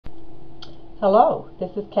Hello,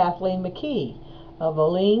 this is Kathleen McKee of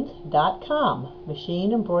Oleens.com,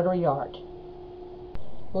 Machine Embroidery Art.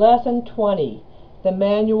 Lesson 20, the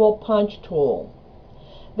manual punch tool.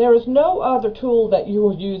 There is no other tool that you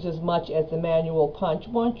will use as much as the manual punch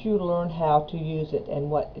once you learn how to use it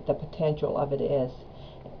and what the potential of it is.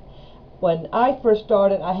 When I first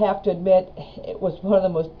started, I have to admit, it was one of the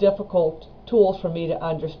most difficult tools for me to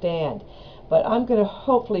understand. But I'm going to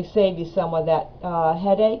hopefully save you some of that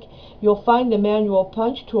headache. You'll find the manual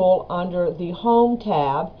punch tool under the Home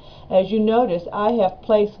tab. As you notice, I have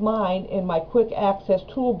placed mine in my quick access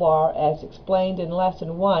toolbar as explained in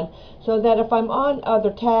lesson 1, so that if I'm on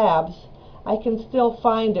other tabs, I can still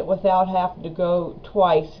find it without having to go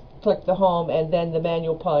twice, click the Home and then the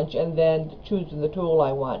manual punch and then choosing the tool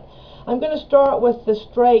I want. I'm going to start with the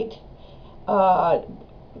straight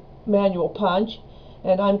manual punch.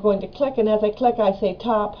 And I'm going to click, and as I click I say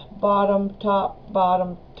top, bottom, top,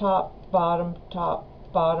 bottom, top, bottom,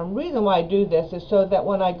 top, bottom. Reason why I do this is so that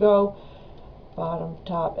when I go bottom,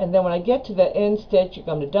 top, and then when I get to the end stitch, you're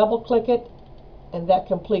going to double click it, and that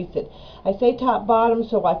completes it. I say top, bottom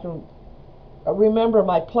so I can remember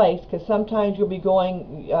my place, because sometimes you'll be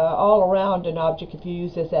going all around an object if you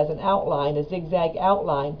use this as an outline, a zigzag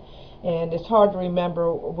outline, and it's hard to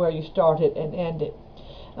remember where you started and ended.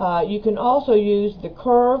 You can also use the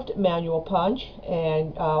curved manual punch,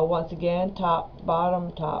 and once again, top,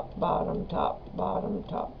 bottom, top, bottom, top, bottom,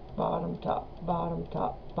 top, bottom, top, bottom,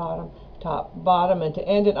 top, bottom, top, bottom, and to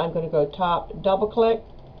end it, I'm going to go top, double click,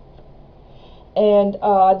 and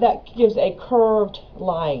that gives a curved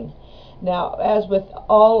line. Now, as with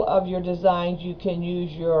all of your designs, you can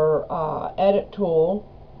use your edit tool,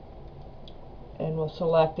 and we'll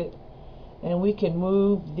select it, and we can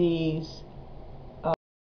move these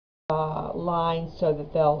lines so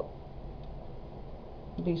that they'll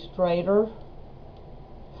be straighter,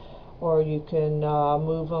 or you can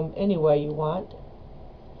move them any way you want.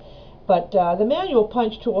 But the manual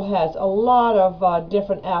punch tool has a lot of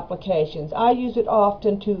different applications. I use it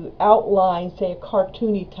often to outline, say, a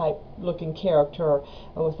cartoony type looking character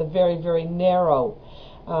with a very, very narrow.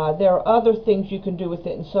 There are other things you can do with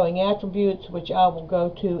it in sewing attributes, which I will go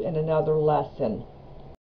to in another lesson.